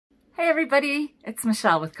Hey everybody, it's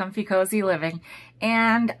Michelle with Comfy Cozy Living,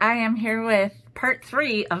 and I am here with part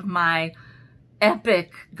 3 of my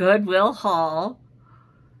epic Goodwill haul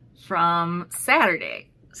from Saturday.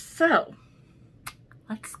 So,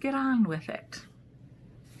 let's get on with it.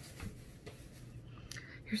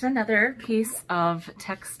 Here's another piece of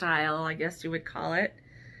textile, I guess you would call it.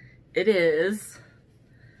 It is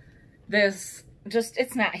this,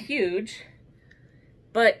 it's not huge,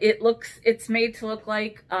 but it's made to look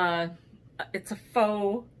like it's a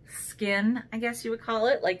faux skin, I guess you would call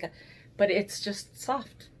it, but it's just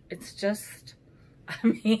soft. It's just, I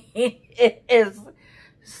mean, it is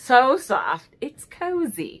so soft. It's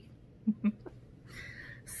cozy.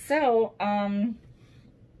 So, I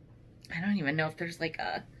don't even know if there's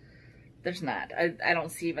there's not. I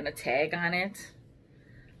don't see even a tag on it.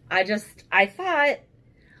 I thought,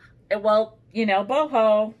 well, you know,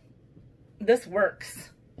 boho, this works.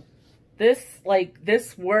 This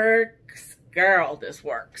works, girl, this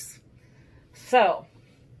works. So,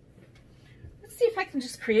 let's see if I can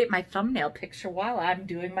just create my thumbnail picture while I'm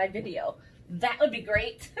doing my video. That would be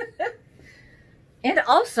great. And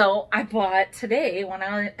also, I bought today, when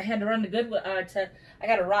I had to run to Goodwill, I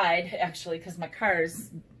got a ride, actually, because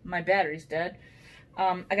my battery's dead.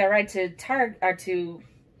 I got a ride to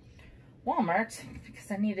Walmart,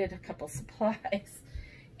 because I needed a couple supplies.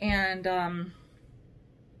 And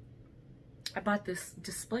I bought this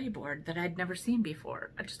display board that I'd never seen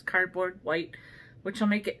before. Just cardboard, white, which will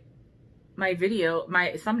make it my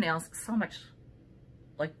thumbnails so much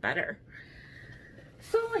better.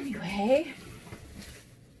 So anyway,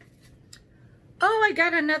 oh, I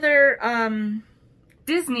got another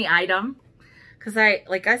Disney item, because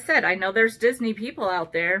like I said, I know there's Disney people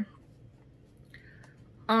out there.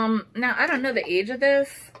 Now I don't know the age of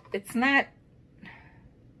this. It's not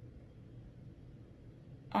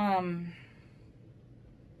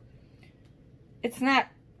it's not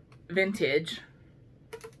vintage,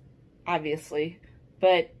 obviously,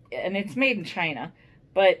 and it's made in China,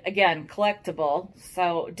 but again, collectible.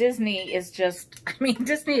 So Disney is just, I mean,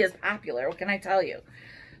 Disney is popular, what can I tell you?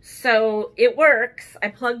 So it works. I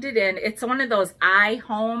plugged it in. It's one of those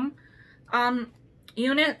iHome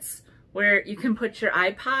units where you can put your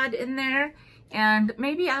iPod in there, and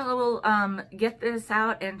maybe I will get this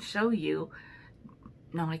out and show you.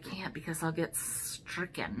 No, I can't, because I'll get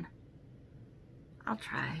stricken. I'll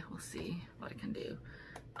try. We'll see what I can do.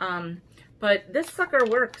 But this sucker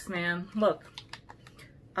works, man. Look.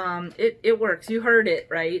 It works. You heard it,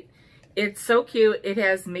 right? It's so cute. It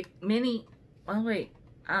has mini... Oh, wait.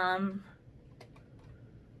 I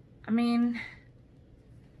mean...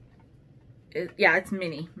 yeah, it's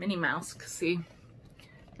Minnie Mouse. See?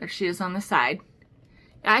 There she is on the side.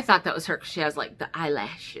 Yeah, I thought that was her, because she has, the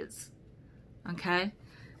eyelashes. Okay?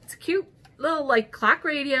 It's a cute little, clock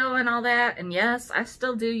radio and all that. And yes, I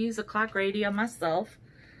still do use a clock radio myself.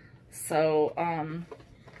 So,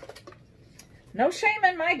 no shame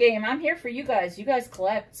in my game. I'm here for you guys. You guys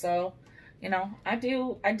collect. So, you know, I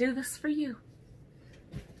do this for you.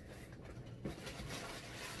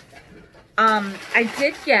 I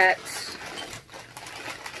did get,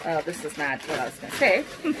 oh, this is not what I was going to say.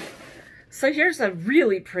 So here's a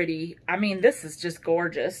really pretty, I mean, this is just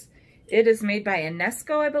gorgeous. It is made by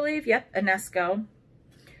Enesco, I believe. Yep, Enesco.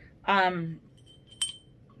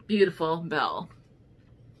 Beautiful bell.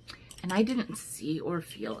 And I didn't see or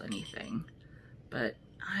feel anything, but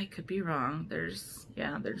I could be wrong. There's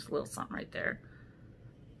a little something right there.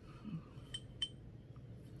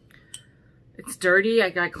 It's dirty. I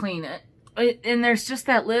gotta clean it. And there's just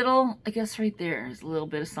that little, I guess right there is a little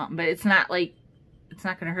bit of something, but it's not it's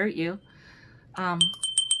not gonna hurt you.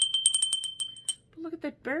 Look at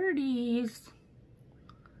the birdies.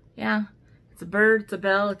 Yeah, it's a bird, it's a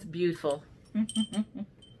bell, it's beautiful.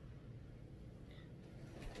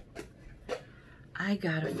 I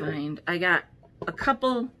got a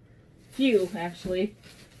few actually,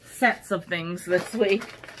 sets of things this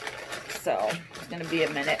week. So it's gonna be a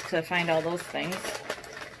minute to find all those things.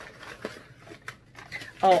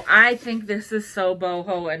 Oh, I think this is so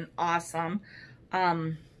boho and awesome.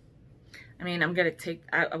 I mean, I'm gonna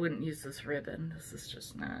I wouldn't use this ribbon. This is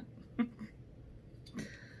just not.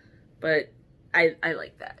 But I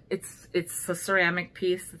like that. It's a ceramic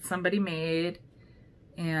piece that somebody made,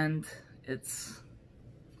 and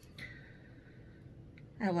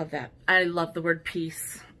I love that. I love the word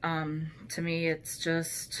piece. To me, it's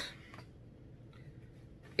just,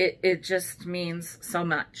 it just means so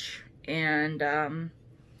much. And I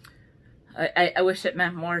wish it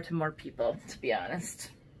meant more to more people, to be honest.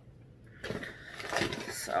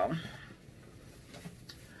 So,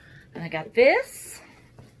 and I got this.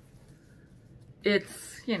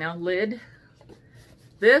 It's you know, lid.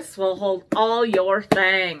 This will hold all your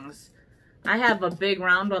things. I have a big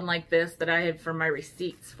round one like this that I have for my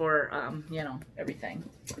receipts for, you know, everything.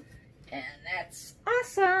 And that's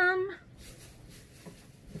awesome.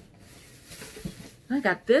 I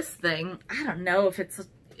got this thing. I don't know if it's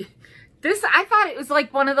this. I thought it was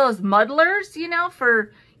like one of those muddlers, you know,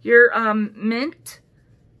 for your mint,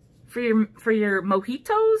 for your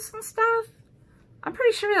mojitos and stuff. I'm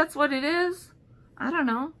pretty sure that's what it is. I don't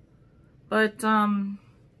know, but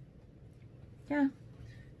yeah,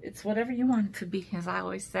 it's whatever you want it to be, as I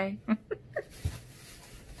always say.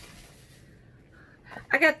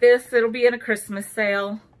 I got this. It'll be in a Christmas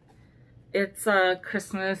sale. It's a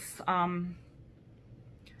Christmas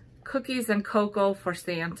cookies and cocoa for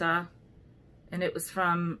Santa, and it was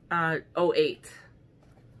from 08.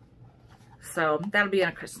 So that'll be in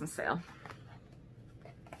a Christmas sale.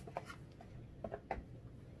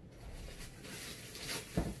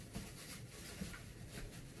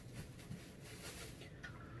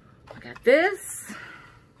 I got this.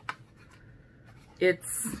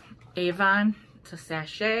 It's Avon. It's a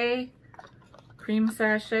sachet, cream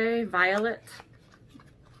sachet, violet.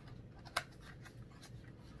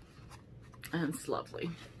 And it's lovely.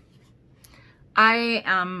 I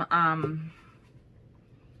am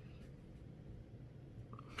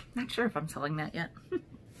not sure if I'm selling that yet.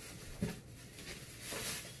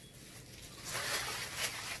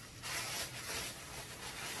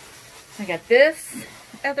 I got this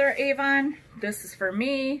other Avon. This is for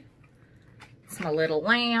me. It's my little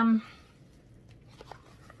lamb.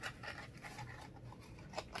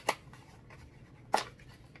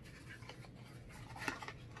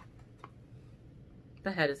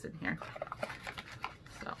 The head is in here.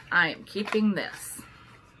 So I am keeping this.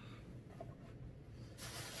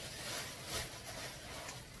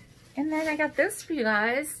 And then I got this for you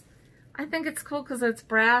guys. I think it's cool because it's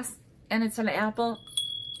brass and it's an apple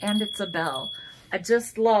and it's a bell. I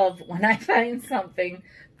just love when I find something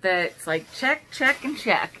that's like check, check, and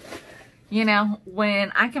check. You know,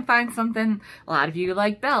 when I can find something, a lot of you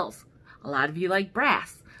like bells. A lot of you like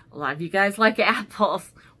brass. A lot of you guys like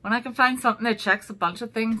apples. When I can find something that checks a bunch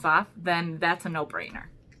of things off, then that's a no-brainer.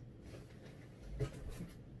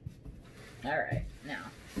 All right, now,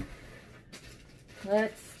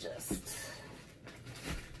 let's just...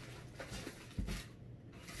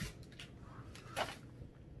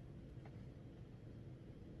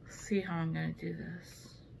 see how I'm going to do this.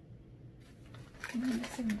 Am I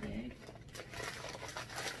missing a bag?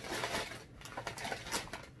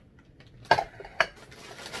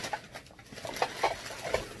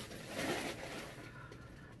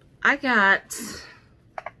 I got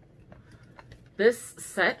this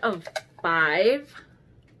set of 5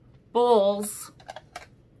 bowls.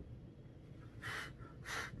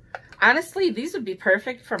 Honestly, these would be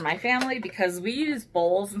perfect for my family because we use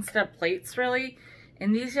bowls instead of plates, really.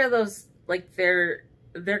 And these are those, like, they're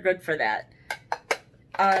good for that.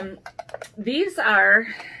 These are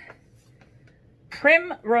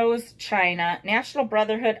Primrose China, National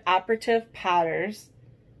Brotherhood Operative Potters.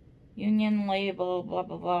 Union label, blah,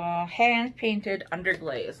 blah, blah. Hand-painted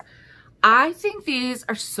underglaze. I think these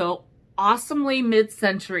are so awesomely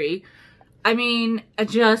mid-century. I mean,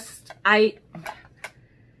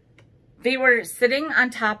 they were sitting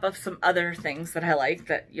on top of some other things that I like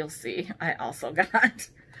that you'll see I also got.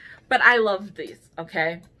 But I love these,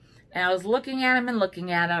 okay? And I was looking at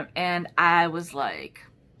them, and I was like,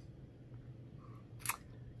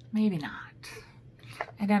 maybe not.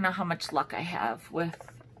 I don't know how much luck I have with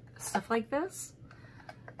stuff like this,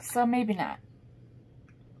 so maybe not.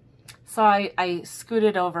 So I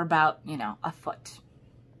scooted over about, you know, a foot.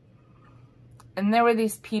 And there were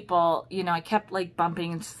these people, you know, I kept like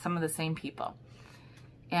bumping into some of the same people.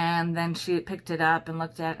 And then she picked it up and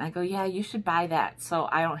looked at it, and I go, yeah, you should buy that so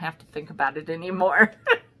I don't have to think about it anymore.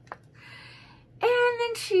 And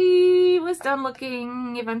then she was done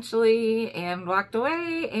looking eventually and walked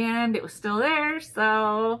away, and it was still there,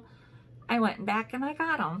 so I went back and I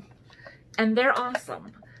got them. And they're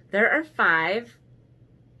awesome. There are 5,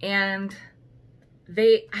 and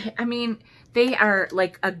I mean, they are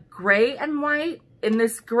like a gray and white, and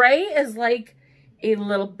this gray is like a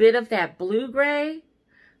little bit of that blue gray,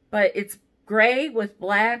 but it's gray with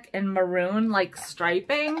black and maroon like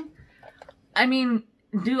striping. I mean,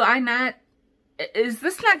 is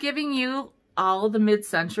this not giving you all the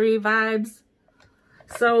mid-century vibes?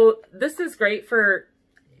 So this is great for,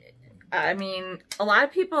 I mean, a lot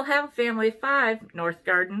of people have a family of 5 North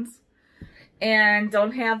Gardens and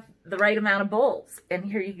don't have the right amount of bowls. And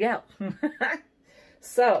here you go.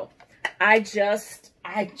 So I just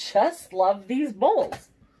love these bowls.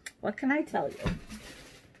 What can I tell you?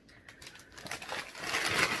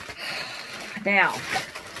 Now,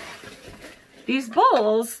 these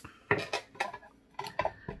bowls,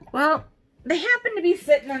 well, they happen to be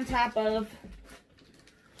sitting on top of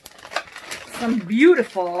some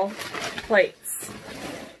beautiful plates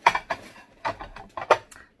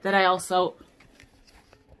that I also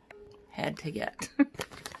had to get.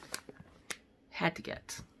 Had to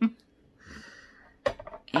get.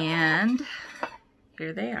 And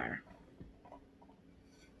here they are.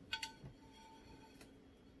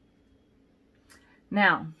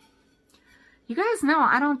 Now, you guys know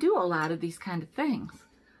I don't do a lot of these kind of things.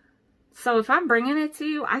 So if I'm bringing it to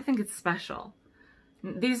you, I think it's special.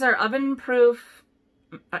 These are oven-proof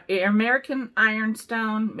American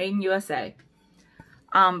ironstone, made in USA.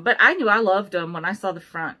 But I knew I loved them when I saw the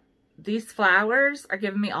front. These flowers are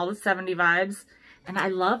giving me all the 70s vibes. And I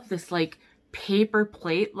love this like paper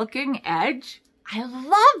plate looking edge. I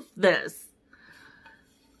love this.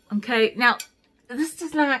 Okay, now this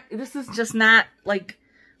is just not like,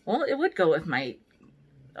 well, it would go with my,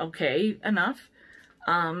 okay, enough.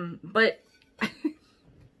 But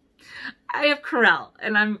I have Corel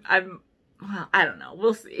and I'm, well, I don't know,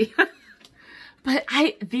 we'll see. But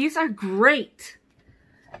these are great.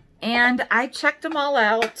 And I checked them all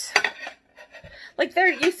out. Like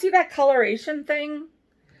there, you see that coloration thing?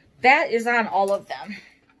 That is on all of them.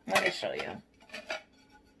 Let me show you.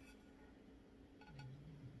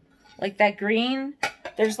 Like that green,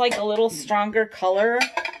 there's like a little stronger color,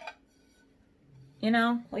 you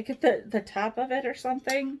know, like at the top of it or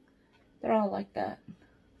something. They're all like that.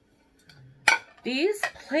 These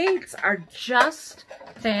plates are just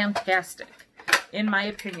fantastic, in my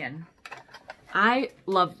opinion. I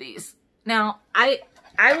love these. Now, I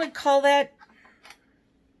would call that,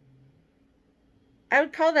 a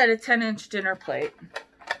 10-inch dinner plate.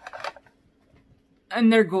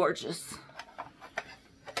 And they're gorgeous.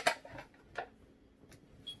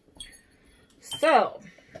 So,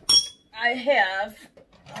 I have,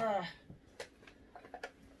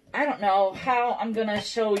 I don't know how I'm going to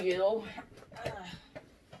show you.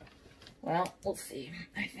 Well, we'll see.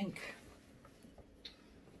 I think.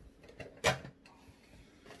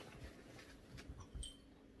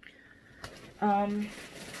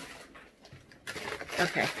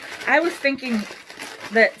 Okay. I was thinking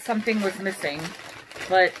that something was missing,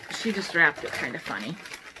 but she just wrapped it kind of funny.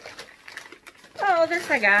 Oh, this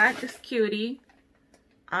I got. This cutie.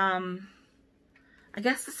 I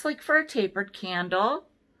guess it's like for a tapered candle.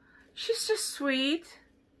 She's just sweet.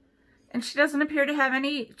 And she doesn't appear to have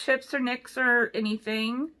any chips or nicks or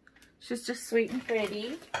anything. She's just sweet and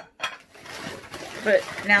pretty. But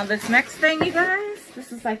now this next thing, you guys,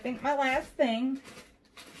 this is, I think, my last thing.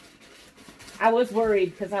 I was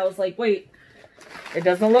worried because I was like, wait, it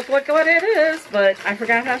doesn't look like what it is, but I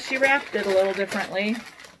forgot how she wrapped it a little differently.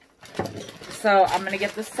 So I'm going to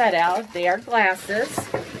get the set out. They are glasses.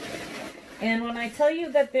 And when I tell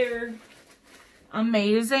you that they're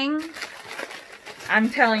amazing, I'm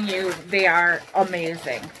telling you they are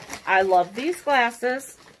amazing. I love these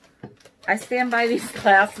glasses. I stand by these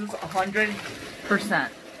glasses 100%.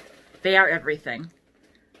 They are everything.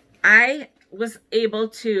 I was able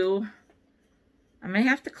to, I'm going to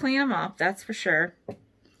have to clean them up, that's for sure.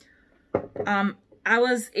 I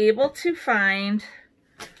was able to find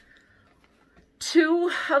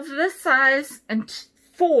 2 of this size and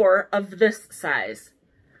 4 of this size.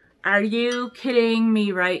 Are you kidding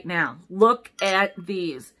me right now? Look at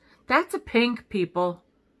these. That's a pink, people.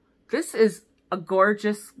 This is a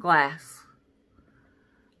gorgeous glass.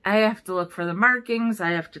 I have to look for the markings.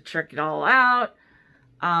 I have to check it all out.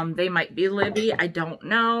 They might be Libby. I don't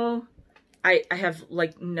know. I have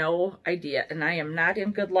like no idea. And I am not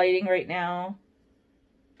in good lighting right now.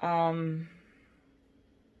 Yeah,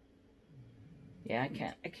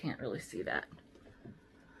 I can't really see that.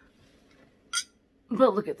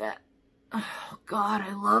 But look at that. Oh God,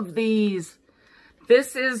 I love these.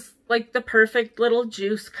 This is like the perfect little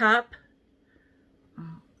juice cup.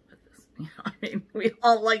 You know, I mean, we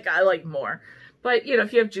all like, I like more. But, you know,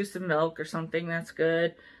 if you have juice and milk or something, that's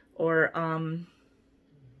good. Or,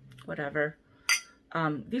 whatever.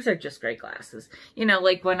 These are just great glasses. You know,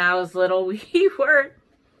 like when I was little, we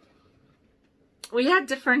had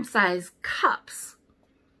different size cups.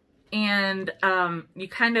 And, you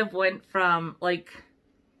kind of went from, like,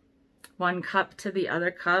 one cup to the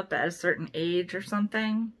other cup at a certain age or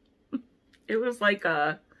something. It was like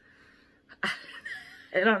a,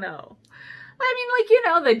 I don't know. I mean, like, you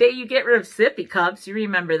know, the day you get rid of sippy cups, you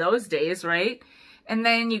remember those days, right? And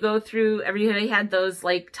then you go through, everybody had those,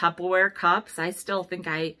 like, Tupperware cups. I still think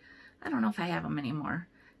I don't know if I have them anymore.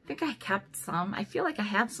 I think I kept some. I feel like I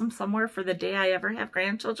have some somewhere for the day I ever have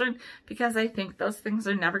grandchildren, because I think those things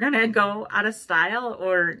are never going to go out of style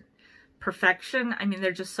or perfection. I mean,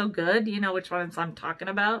 they're just so good. You know which ones I'm talking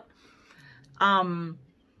about.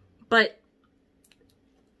 But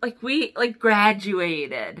like we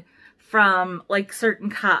graduated from like certain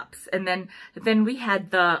cups, and then we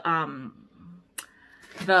had the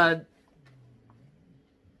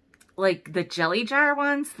like the jelly jar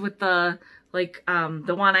ones with the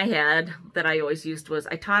the one I had that I always used was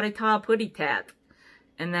I Ta Putty Tat,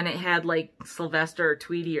 and then it had like Sylvester or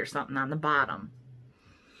Tweety or something on the bottom.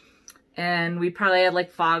 And we probably had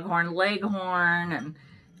like Foghorn Leghorn,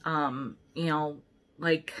 and you know,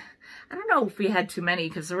 like I don't know if we had too many,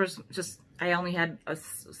 because there was just, I only had a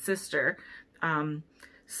sister.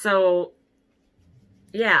 So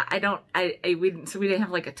yeah, we didn't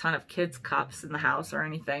have like a ton of kids cups in the house or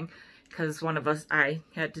anything, because I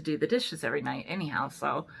had to do the dishes every night anyhow,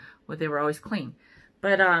 so they were always clean.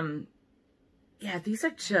 But yeah, these are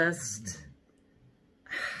just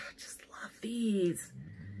love these.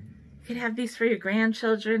 You could have these for your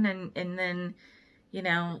grandchildren, and then, you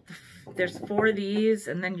know, there's 4 of these,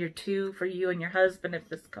 and then your 2 for you and your husband if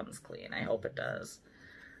this comes clean. I hope it does.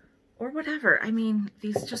 Or whatever. I mean,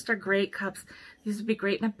 these just are great cups. These would be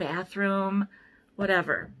great in a bathroom,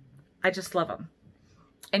 whatever. I just love them.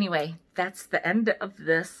 Anyway, that's the end of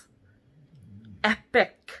this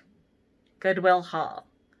epic Goodwill haul.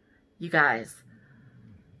 You guys,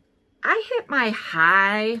 I hit my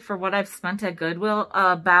high for what I've spent at Goodwill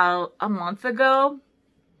about a month ago.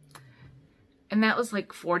 And that was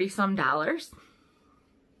like $40-some.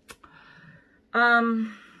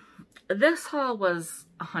 This haul was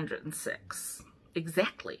 $106.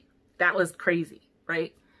 Exactly. That was crazy,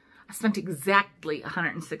 right? I spent exactly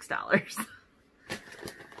 $106.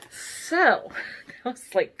 So, that was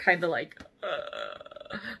like kind of like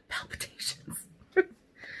palpitations.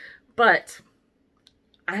 But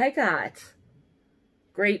I got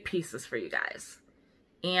great pieces for you guys.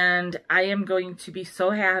 And I am going to be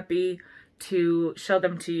so happy to show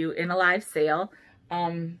them to you in a live sale.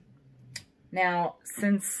 Now,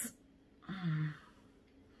 since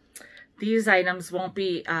these items won't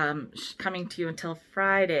be coming to you until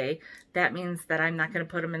Friday, that means that I'm not going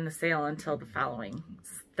to put them in the sale until the following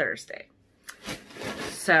Thursday.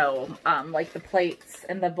 So, like the plates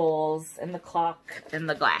and the bowls and the clock and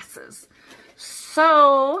the glasses.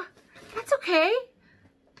 So, that's okay.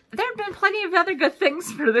 There have been plenty of other good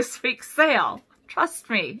things for this week's sale. Trust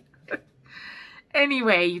me.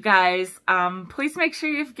 Anyway, you guys, please make sure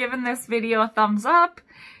you've given this video a thumbs up.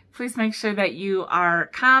 Please make sure that you are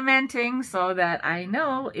commenting so that I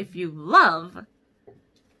know if you love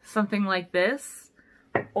something like this,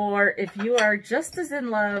 or if you are just as in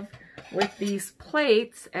love with these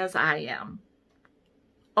plates as I am.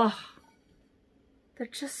 Oh, they're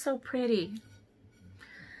just so pretty.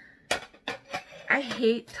 I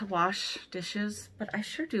hate to wash dishes, but I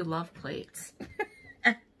sure do love plates.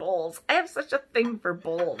 And bowls. I have such a thing for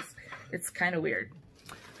bowls. It's kind of weird.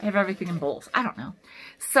 I have everything in bowls. I don't know.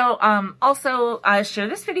 So, also, share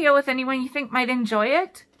this video with anyone you think might enjoy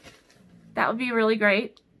it. That would be really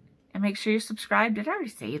great. And make sure you're subscribed. Did I already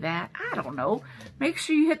say that? I don't know. Make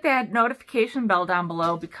sure you hit that notification bell down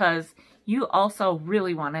below, because you also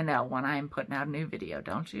really want to know when I'm putting out a new video,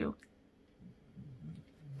 don't you?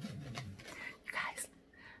 You guys,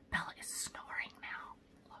 Bella is snoring now.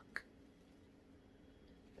 Look.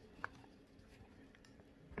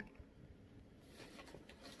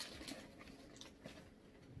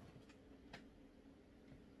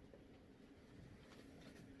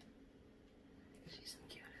 She's the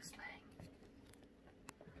cutest thing.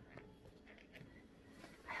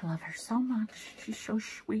 I love her so much. She's so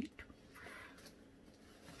sweet.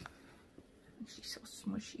 She's so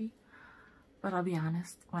smushy. But I'll be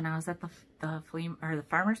honest, when I was at the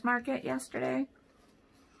farmer's market yesterday,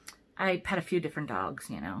 I pet a few different dogs,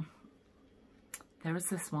 you know. There was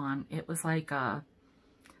this one. It was like I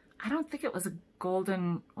don't think it was a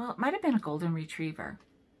golden, well, it might have been a golden retriever.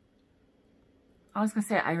 I was going to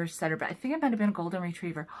say Irish setter, but I think it might have been a golden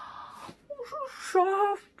retriever.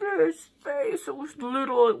 Soft as face. It was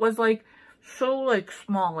little. It was like so like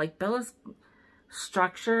small. Like Bella's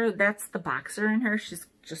structure, that's the boxer in her. She's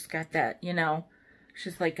just got that, you know,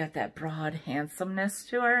 she's like got that broad handsomeness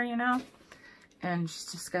to her, you know, and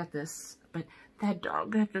she's just got this. But that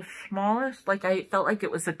dog had the smallest, like I felt like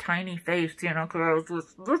it was a tiny face, you know, because I was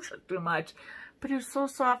just looking too much. But it was so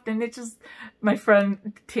soft, and it just, my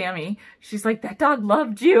friend Tammy, she's like, that dog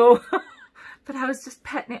loved you. But I was just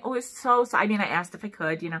petting it. It was so, I mean, I asked if I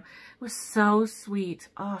could, you know. It was so sweet.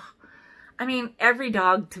 Oh, I mean, every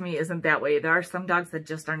dog to me isn't that way. There are some dogs that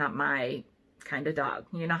just are not my kind of dog.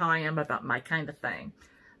 You know how I am about my kind of thing.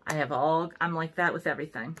 I'm like that with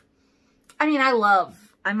everything. I mean,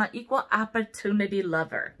 I'm an equal opportunity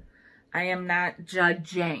lover. I am not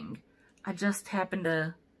judging. I just happen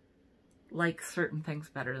to like certain things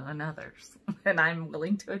better than others. And I'm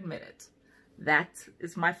willing to admit it. That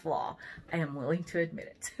is my flaw. I am willing to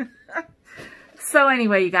admit it. So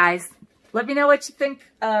anyway, you guys, let me know what you think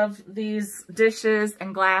of these dishes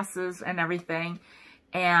and glasses and everything.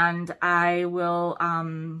 And I will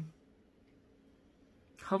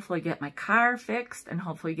hopefully get my car fixed and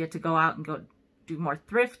hopefully get to go out and go do more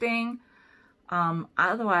thrifting.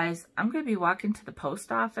 Otherwise, I'm going to be walking to the post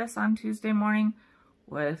office on Tuesday morning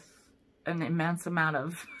with an immense amount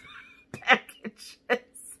of packages.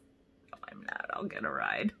 No, I'm not. I'll get a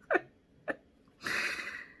ride.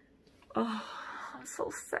 Oh, I'm so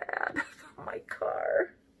sad about my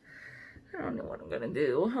car. I don't know what I'm going to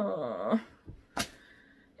do. Huh?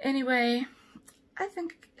 Anyway, I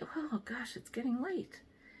think, oh gosh, it's getting late.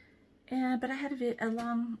 But I had a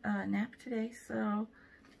long nap today, so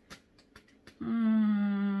I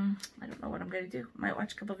don't know what I'm going to do. Might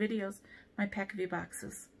watch a couple videos. Might pack a few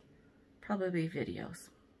boxes. Probably videos.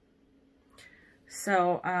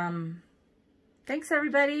 So, thanks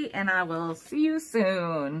everybody, and I will see you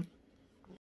soon.